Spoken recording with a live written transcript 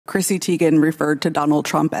Chrissy Teigen referred to Donald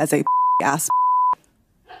Trump as a ass.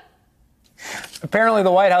 Apparently,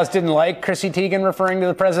 the White House didn't like Chrissy Teigen referring to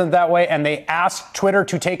the president that way, and they asked Twitter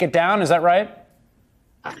to take it down. Is that right?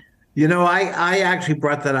 You know, I actually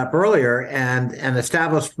brought that up earlier and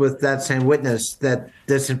established with that same witness that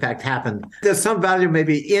this, in fact, happened. There's some value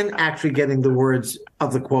maybe in actually getting the words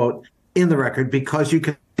of the quote in the record, because you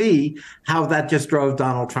can see how that just drove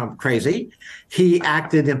Donald Trump crazy. He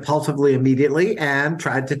acted impulsively immediately and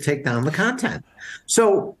tried to take down the content.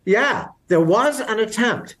 So, yeah, there was an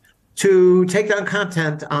attempt to take down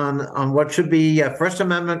content on what should be a First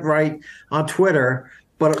Amendment right on Twitter.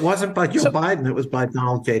 But it wasn't by Joe Biden. It was by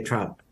Donald J. Trump.